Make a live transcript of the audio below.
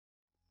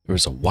There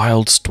was a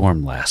wild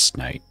storm last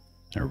night,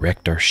 and it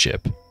wrecked our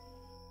ship.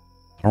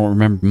 I don't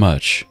remember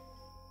much,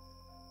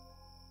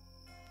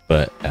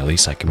 but at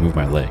least I can move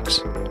my legs.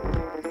 Ooh.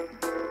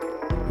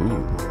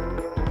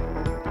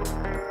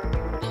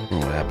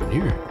 What happened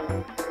here?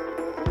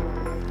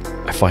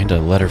 I find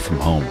a letter from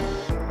home,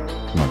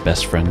 from my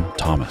best friend,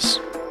 Thomas.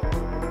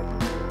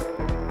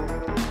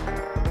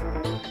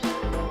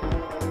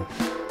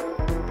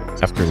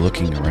 After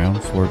looking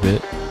around for a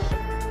bit,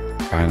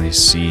 I finally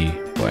see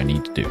what I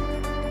need to do.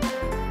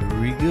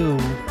 Here we go.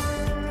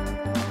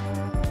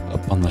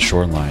 Up on the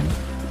shoreline,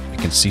 I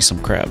can see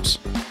some crabs.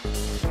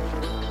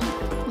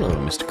 Hello,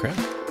 Mr. Crab.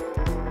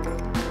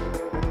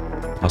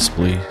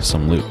 Possibly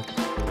some loot.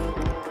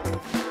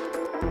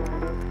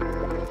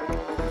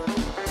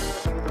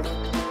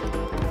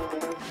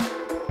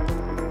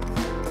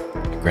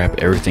 I grab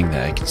everything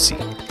that I can see.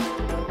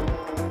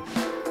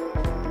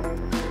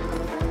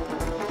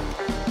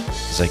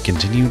 As I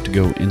continue to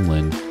go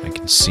inland, I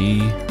can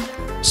see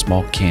a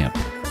small camp.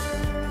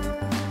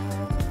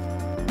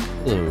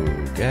 Hello,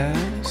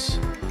 guys.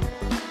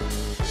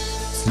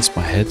 Since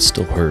my head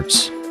still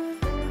hurts,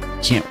 I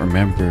can't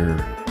remember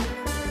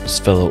this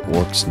fellow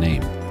orc's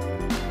name,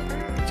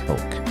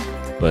 Kelk,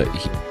 but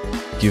he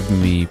gave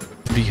me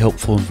pretty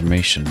helpful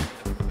information.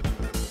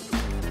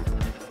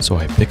 So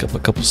I pick up a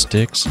couple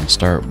sticks and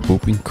start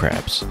whooping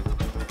crabs.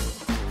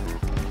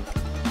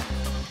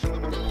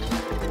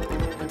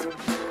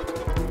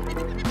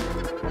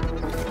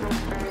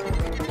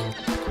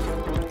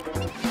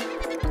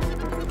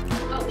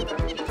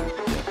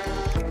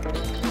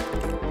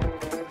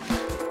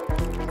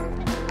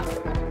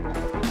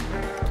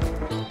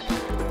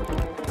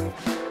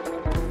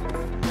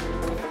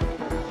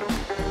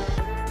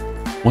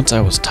 Once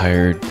I was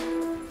tired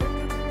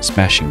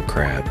smashing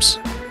crabs,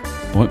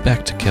 I went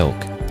back to Kelk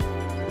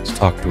to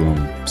talk to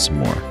him some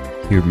more.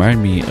 He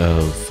reminded me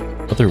of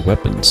other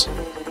weapons,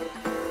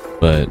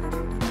 but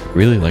I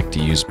really like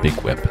to use big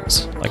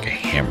weapons, like a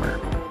hammer.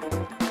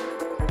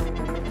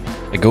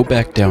 I go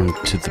back down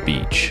to the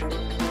beach,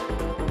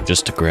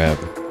 just to grab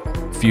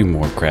a few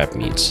more crab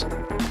meats.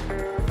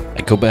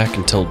 I go back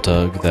and tell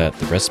Doug that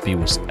the recipe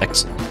was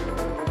excellent,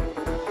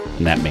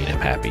 and that made him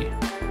happy.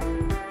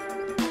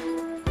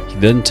 He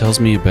then tells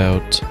me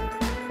about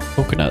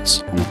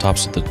coconuts on the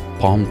tops of the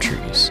palm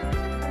trees.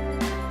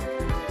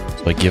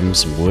 So I give him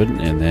some wood,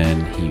 and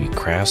then he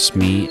crafts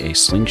me a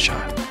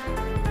slingshot.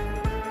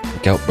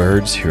 Look out,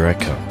 birds, here I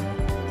come.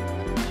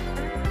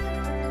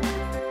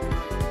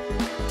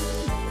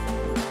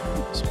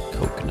 Some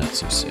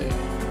coconuts, you say.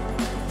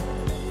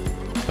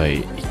 If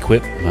I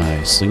equip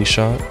my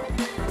slingshot,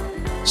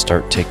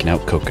 start taking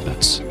out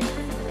coconuts.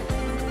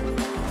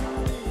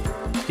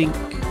 Dink.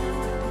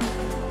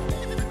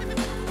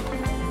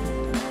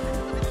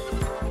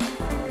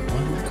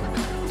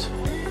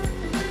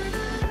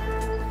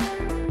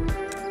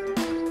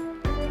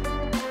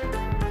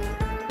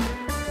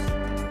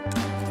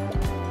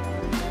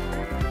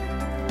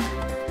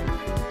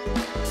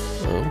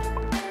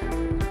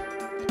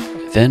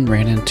 Then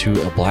ran into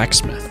a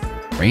blacksmith,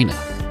 Raina.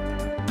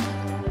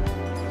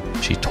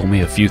 She told me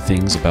a few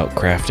things about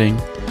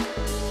crafting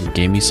and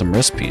gave me some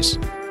recipes.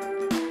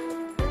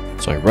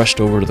 So I rushed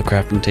over to the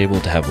crafting table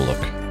to have a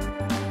look.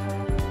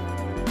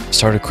 I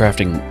started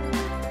crafting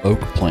oak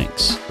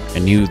planks. I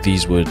knew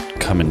these would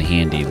come in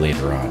handy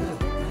later on.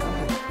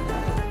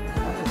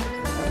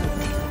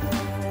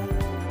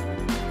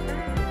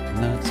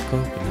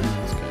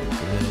 Coconuts,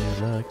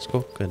 coconuts, likes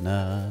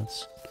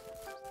coconuts.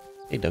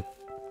 Hey, Doug.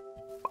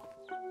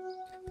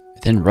 I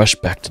then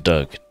rushed back to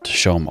Doug to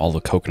show him all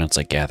the coconuts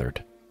I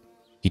gathered.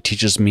 He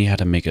teaches me how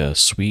to make a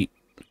sweet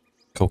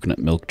coconut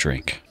milk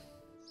drink.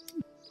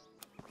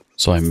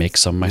 So I make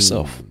some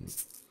myself.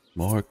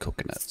 More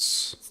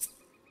coconuts.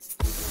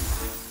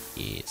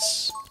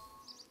 Yes.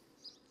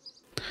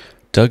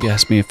 Doug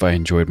asked me if I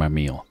enjoyed my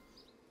meal.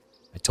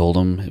 I told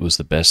him it was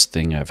the best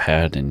thing I've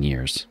had in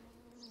years.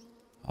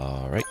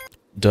 Alright.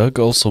 Doug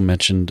also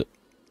mentioned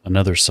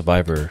another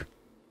survivor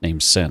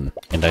named Sen,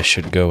 and I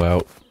should go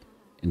out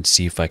and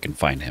see if I can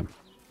find him.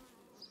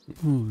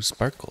 Ooh,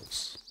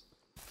 sparkles.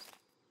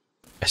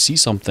 I see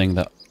something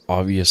that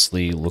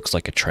obviously looks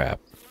like a trap,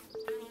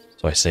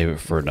 so I save it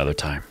for another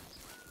time.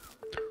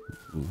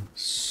 Ooh,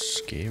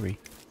 scary.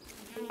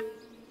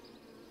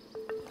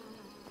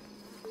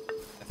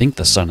 I think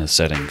the sun is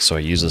setting, so I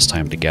use this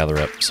time to gather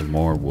up some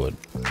more wood.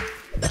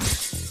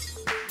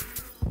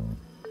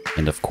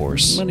 And of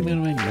course, money,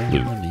 money, money,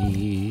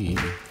 money.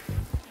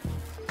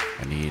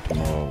 I need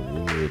more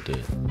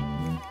wood.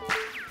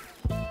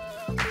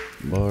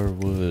 More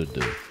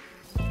wood.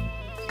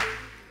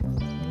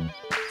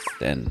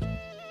 Then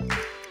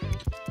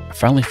I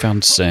finally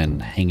found Sen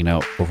hanging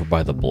out over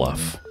by the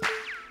bluff.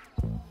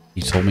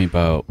 He told me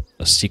about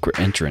a secret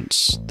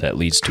entrance that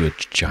leads to a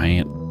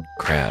giant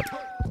crab,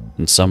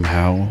 and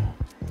somehow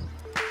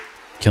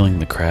killing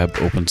the crab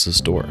opens this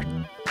door.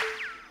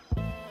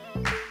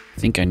 I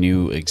think I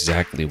knew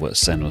exactly what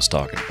Sen was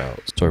talking about,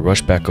 so I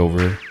rushed back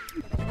over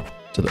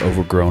to the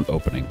overgrown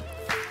opening.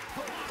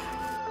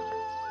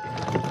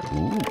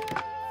 Ooh.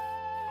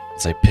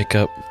 As I pick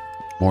up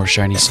more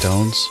shiny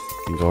stones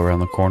and go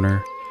around the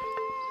corner,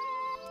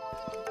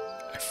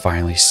 I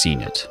finally seen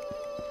it.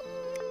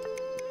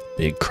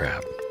 Big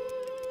crab.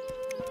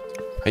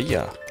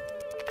 Hiya!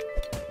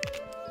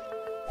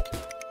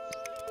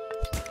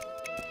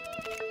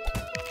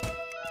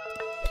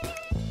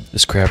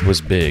 This crab was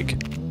big,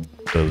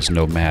 but it was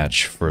no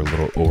match for a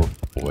little orc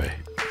boy.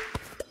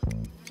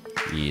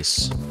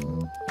 Yes.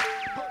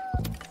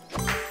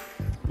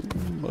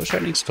 More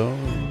shining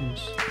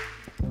stones.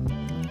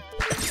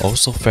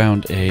 Also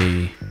found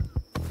an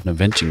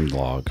avenging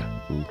log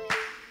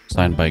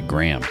signed by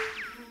Graham.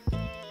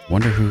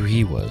 Wonder who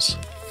he was.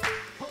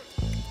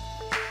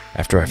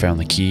 After I found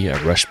the key, I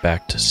rushed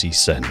back to see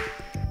Sen.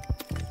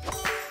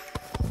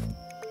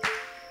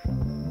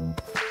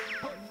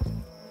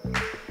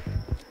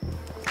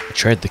 I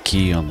tried the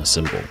key on the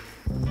symbol.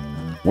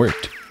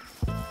 Worked.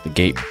 The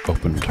gate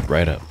opened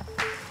right up.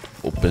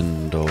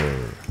 Open door.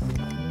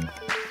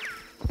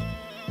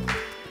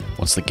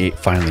 Once the gate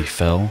finally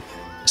fell,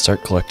 I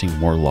start collecting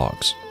more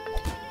logs.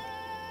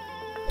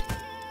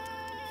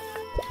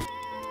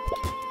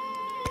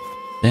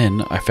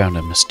 Then I found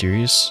a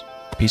mysterious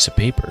piece of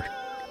paper.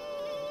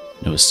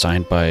 It was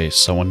signed by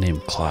someone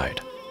named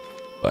Clyde,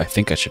 but I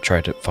think I should try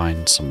to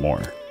find some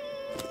more.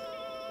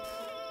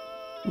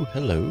 Oh,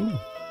 hello.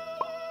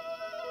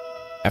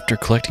 After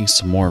collecting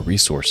some more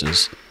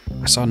resources,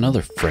 I saw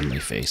another friendly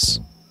face.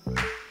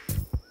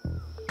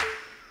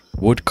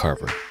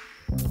 Woodcarver.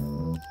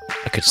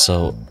 I could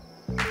sell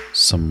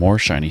some more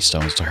shiny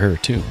stones to her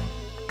too.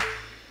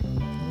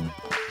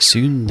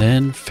 Soon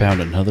then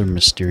found another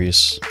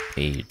mysterious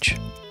page.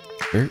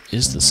 Where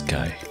is this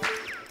guy?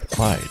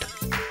 Clyde.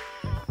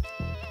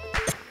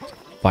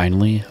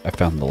 Finally, I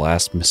found the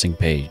last missing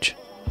page.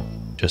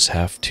 Just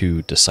have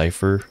to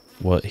decipher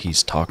what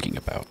he's talking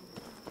about.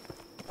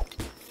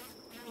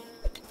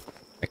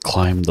 I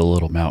climbed the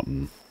little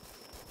mountain,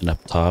 and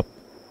up top,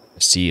 I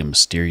see a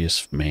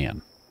mysterious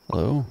man.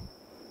 Hello?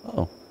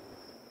 Oh.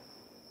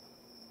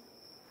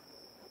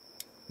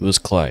 It was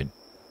Clyde.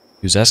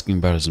 He was asking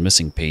about his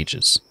missing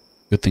pages.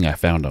 Good thing I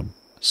found him,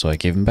 so I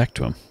gave him back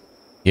to him.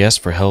 He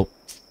asked for help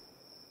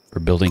for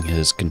building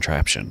his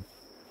contraption.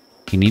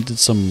 He needed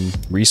some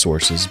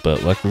resources,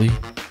 but luckily,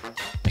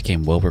 I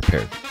came well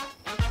prepared.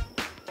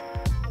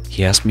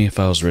 He asked me if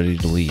I was ready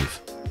to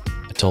leave.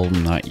 I told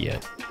him not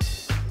yet.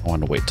 I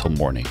wanted to wait till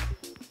morning.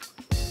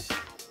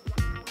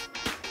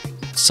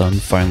 The sun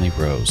finally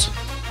rose,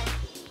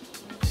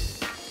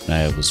 and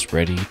I was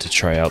ready to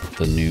try out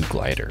the new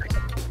glider.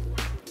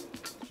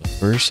 But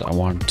first, I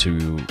wanted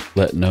to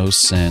let know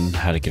Sen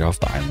how to get off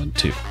the island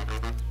too.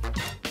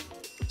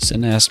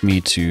 Sen asked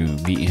me to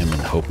meet him in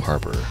Hope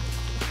Harbor.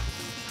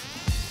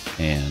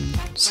 And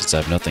since I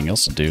have nothing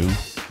else to do,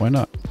 why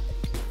not?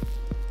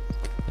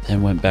 I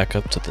then went back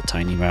up to the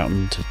tiny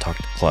mountain to talk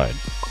to Clyde.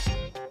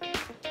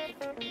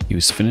 He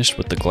was finished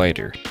with the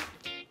glider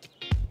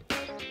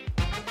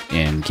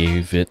and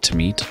gave it to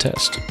me to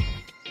test.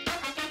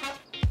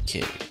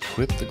 Okay,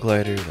 equip the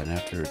glider, then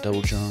after a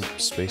double jump,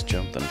 space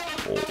jump, then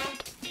hold.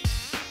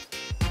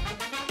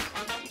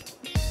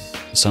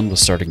 The sun was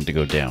starting to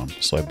go down,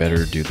 so I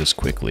better do this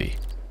quickly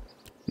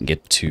and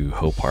get to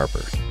Hope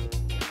Harbor.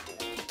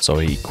 So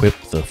I equip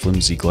the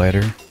flimsy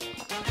glider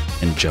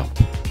and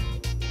jump.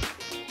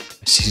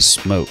 I see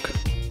smoke.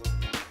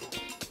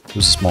 It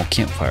was a small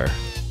campfire.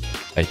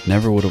 I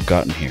never would have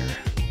gotten here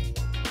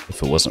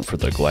if it wasn't for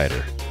the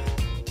glider.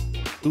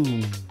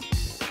 Ooh.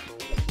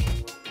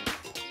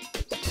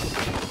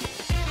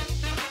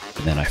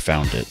 And then I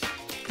found it.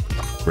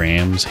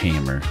 Graham's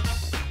hammer.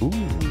 Ooh.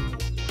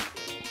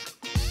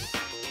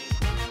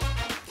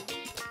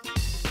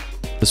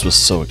 This was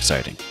so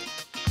exciting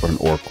for an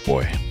orc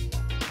boy.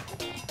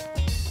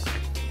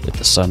 With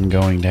the sun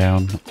going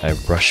down, I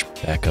rush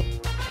back up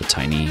the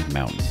tiny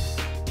mountain.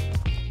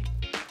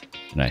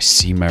 And I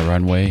see my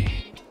runway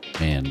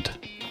and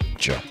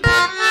jump.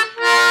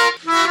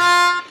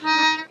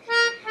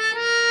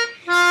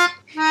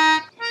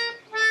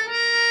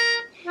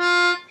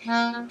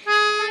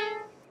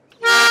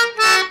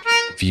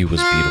 The view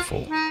was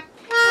beautiful. I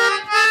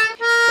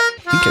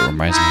think it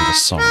reminds me of a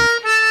song.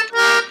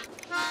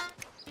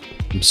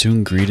 I'm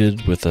soon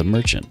greeted with a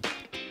merchant.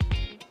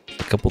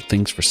 A couple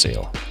things for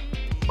sale.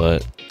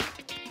 But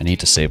I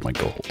need to save my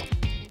gold.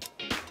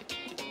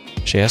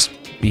 She asked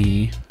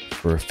me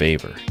for a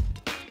favor.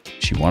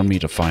 She wanted me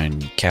to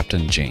find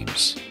Captain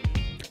James.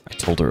 I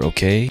told her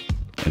okay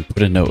and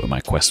put a note in my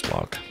quest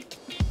log.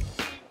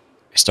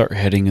 I start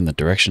heading in the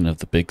direction of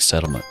the big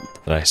settlement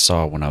that I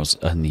saw when I was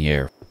in the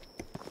air.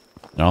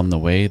 And on the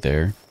way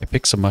there, I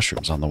picked some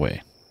mushrooms on the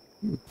way.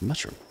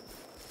 Mushroom.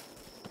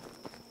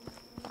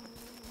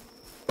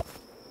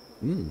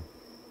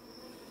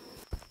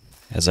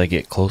 As I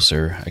get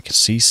closer, I can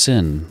see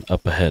Sin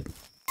up ahead.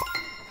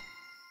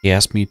 He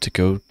asked me to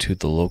go to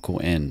the local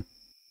inn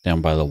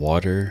down by the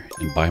water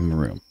and buy him a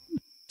room.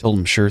 Told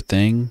him sure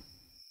thing,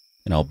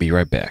 and I'll be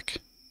right back.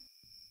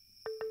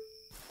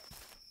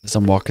 As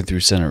I'm walking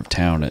through center of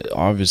town, it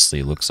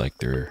obviously looks like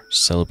they're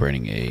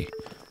celebrating a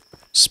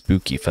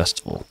spooky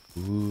festival.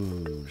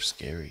 Ooh,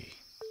 scary.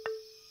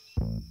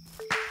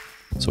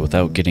 So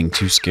without getting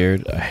too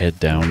scared, I head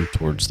down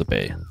towards the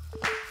bay.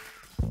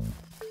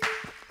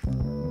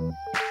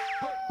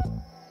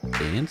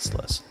 Dance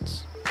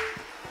lessons.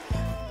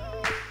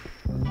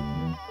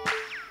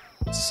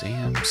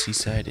 Sam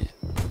Seaside Inn.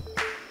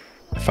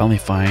 I finally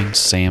find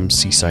Sam's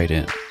Seaside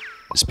Inn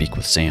to speak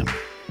with Sam.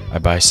 I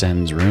buy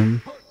Sen's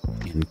room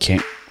and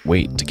can't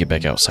wait to get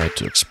back outside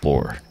to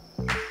explore.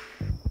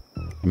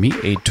 I meet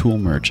a tool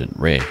merchant,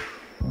 Ray.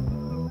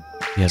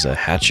 He has a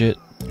hatchet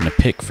and a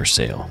pick for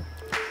sale.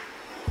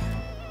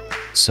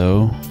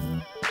 So,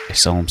 I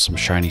sell him some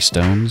shiny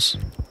stones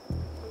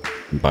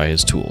and buy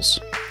his tools.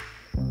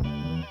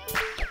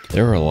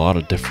 There are a lot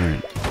of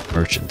different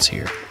merchants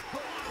here.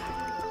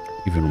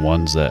 Even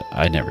ones that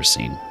I'd never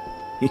seen.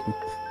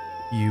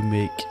 You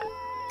make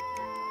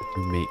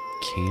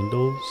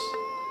candles?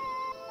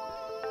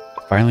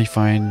 Finally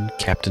find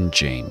Captain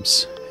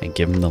James and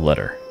give him the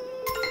letter.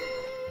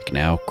 I can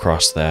now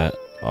cross that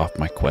off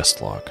my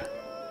quest log.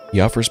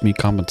 He offers me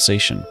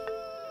compensation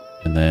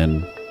and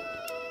then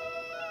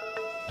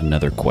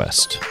another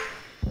quest.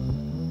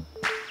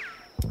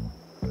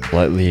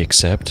 Politely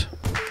accept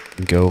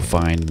and go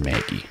find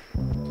Maggie.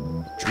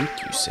 Drink,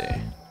 you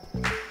say?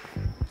 I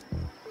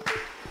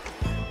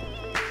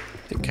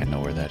think I know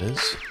where that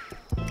is.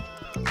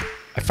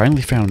 I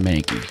finally found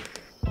Maggie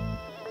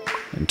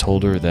and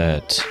told her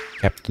that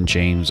Captain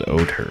James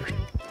owed her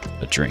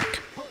a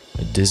drink,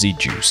 a dizzy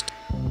juice.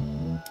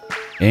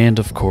 And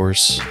of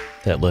course,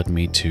 that led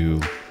me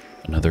to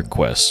another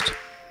quest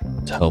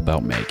to help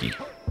out Maggie.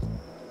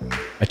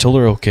 I told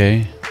her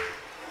okay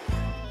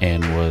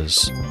and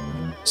was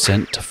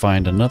sent to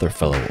find another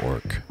fellow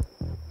orc.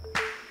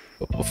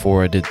 But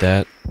before I did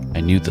that,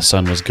 I knew the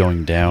sun was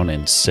going down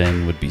and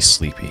Sen would be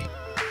sleepy.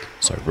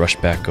 So I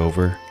rushed back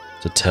over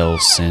to tell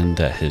Sen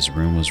that his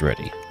room was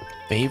ready.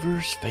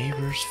 Favors,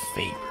 favors,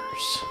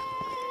 favors.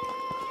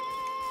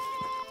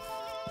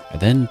 I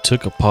then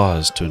took a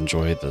pause to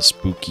enjoy the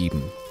spooky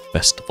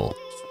festival.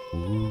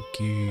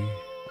 Spooky.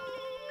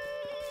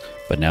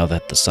 But now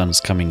that the sun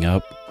is coming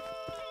up,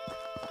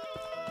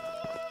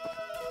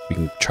 we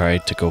can try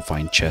to go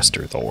find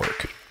Chester the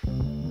orc.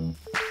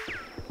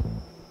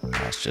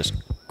 That's just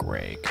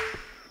Greg.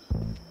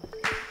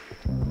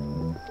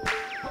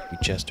 Hey,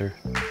 Chester.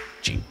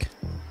 Jink.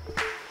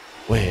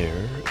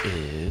 Where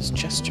is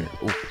Chester?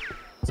 Oh,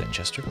 is that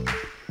Chester?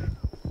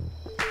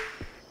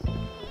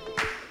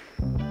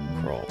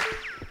 Crawl.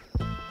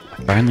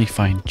 I finally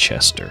find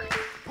Chester,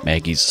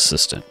 Maggie's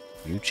assistant.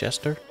 You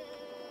Chester?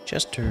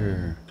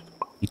 Chester.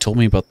 He told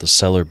me about the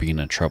cellar being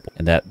in trouble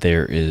and that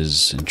there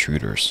is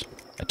intruders.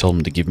 I told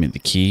him to give me the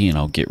key and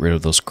I'll get rid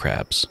of those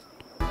crabs.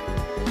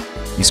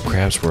 These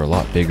crabs were a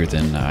lot bigger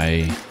than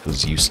I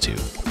was used to,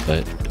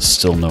 but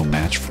still no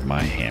match for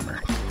my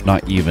hammer.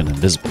 Not even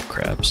invisible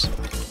crabs.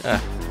 Ah.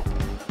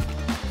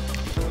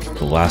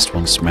 The last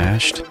one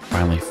smashed,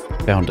 finally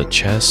found a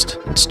chest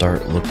and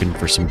start looking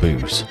for some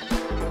booze.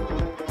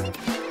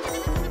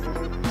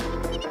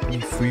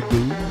 Any free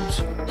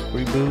booze?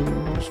 Free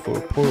booze for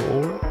a poor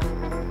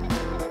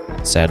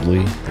orc?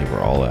 Sadly, they were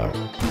all out.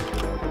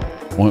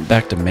 I went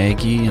back to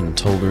Maggie and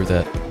told her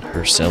that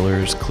her cellar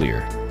is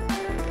clear.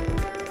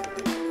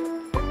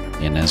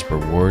 And as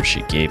reward,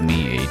 she gave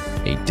me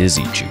a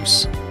dizzy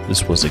juice.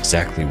 This was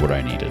exactly what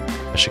I needed.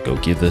 I should go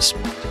give this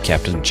to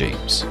Captain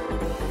James.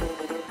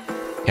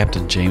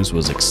 Captain James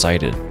was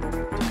excited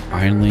to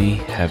finally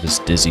have his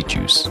dizzy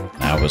juice.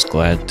 I was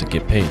glad to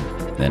get paid.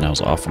 Then I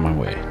was off on my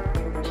way.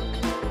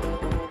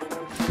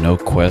 No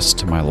quest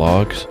to my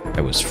logs,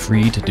 I was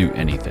free to do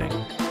anything.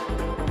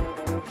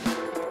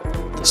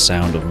 The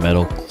sound of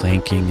metal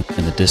clanking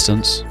in the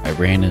distance, I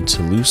ran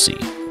into Lucy,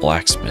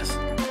 blacksmith.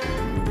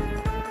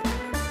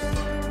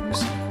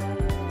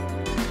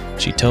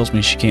 She tells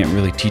me she can't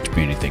really teach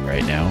me anything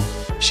right now.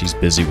 She's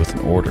busy with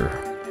an order,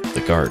 the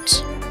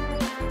guards.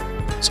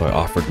 So I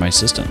offered my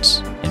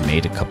assistance and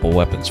made a couple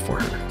weapons for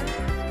her.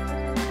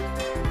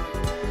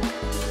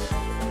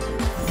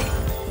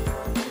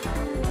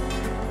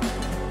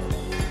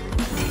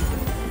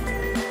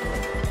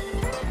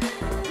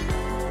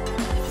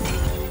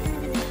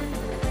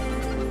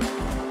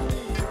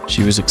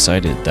 She was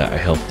excited that I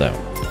helped out,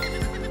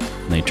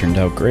 and they turned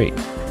out great.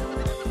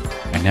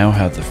 I now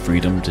have the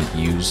freedom to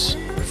use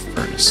her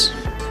furnace.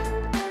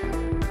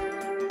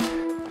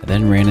 I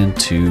then ran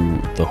into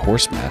the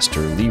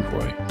horsemaster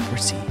Leroy.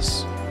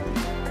 Horsies.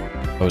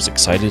 I was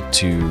excited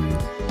to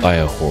buy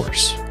a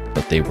horse,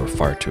 but they were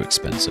far too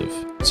expensive,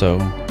 so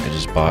I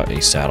just bought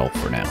a saddle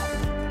for now.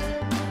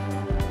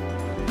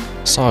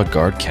 I saw a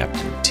guard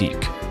captain, Teak.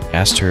 I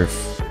asked her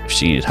if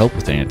she needed help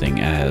with anything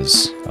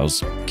as I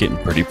was getting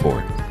pretty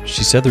bored.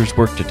 She said there's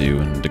work to do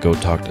and to go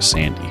talk to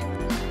Sandy.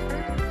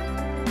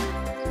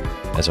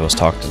 As I was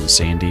talking to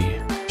Sandy,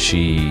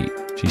 she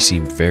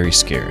seemed very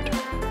scared.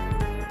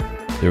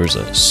 There was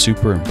a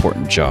super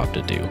important job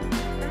to do,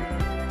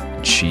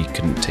 and she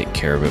couldn't take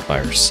care of it by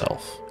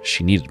herself.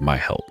 She needed my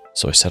help,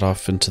 so I set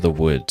off into the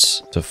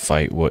woods to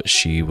fight what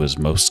she was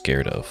most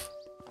scared of: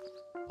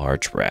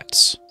 large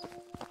rats.